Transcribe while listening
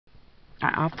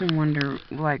I often wonder,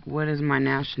 like, what is my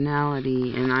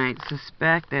nationality, and I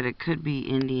suspect that it could be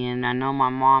Indian. I know my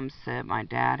mom said my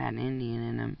dad had Indian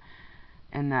in him,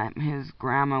 and that his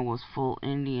grandma was full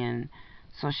Indian.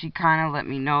 So she kind of let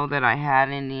me know that I had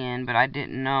Indian, but I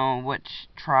didn't know which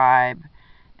tribe.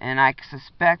 And I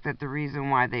suspect that the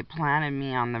reason why they planted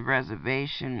me on the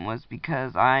reservation was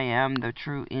because I am the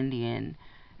true Indian,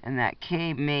 and that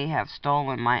Kay may have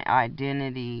stolen my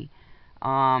identity,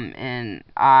 and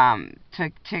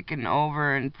took taken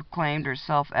over and proclaimed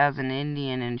herself as an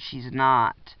Indian, and she's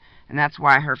not. And that's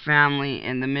why her family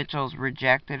and the Mitchells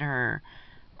rejected her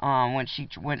when she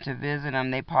went to visit them.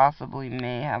 They possibly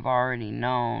may have already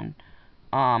known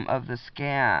of the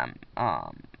scam.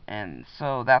 And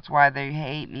so that's why they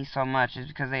hate me so much, is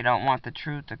because they don't want the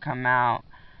truth to come out.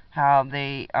 How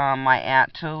my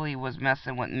Aunt Tully was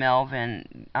messing with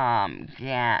Melvin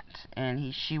Gant,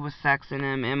 and she was sexing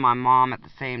him and my mom at the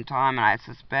same time, and I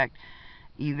suspect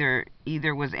either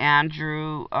was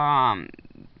Andrew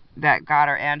that got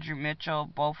her, Andrew Mitchell,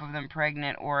 both of them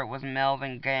pregnant, or it was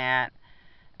Melvin Gant.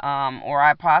 Or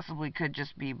I possibly could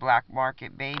just be black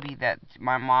market baby that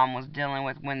my mom was dealing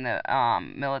with when the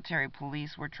military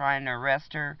police were trying to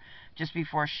arrest her just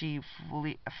before she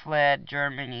fled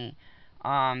Germany.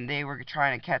 They were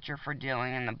trying to catch her for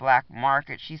dealing in the black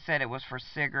market. She said it was for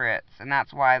cigarettes, and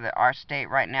that's why our state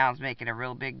right now is making a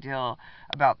real big deal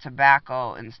about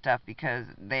tobacco and stuff, because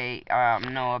they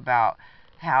know about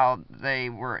how they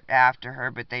were after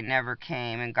her, but they never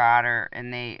came and got her,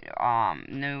 and they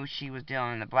knew she was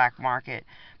dealing in the black market,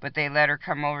 but they let her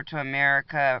come over to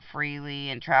America freely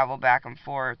and travel back and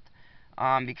forth,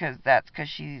 because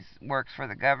she works for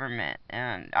the government.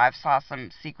 And I've saw some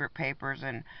secret papers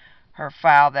in her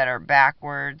file that are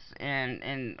backwards and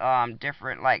in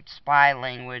different, like, spy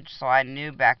language, so I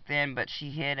knew back then, but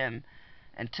she hid him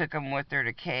and took him with her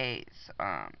to Kay's.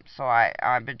 So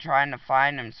I've been trying to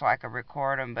find him so I could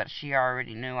record him, but she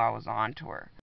already knew I was on to her.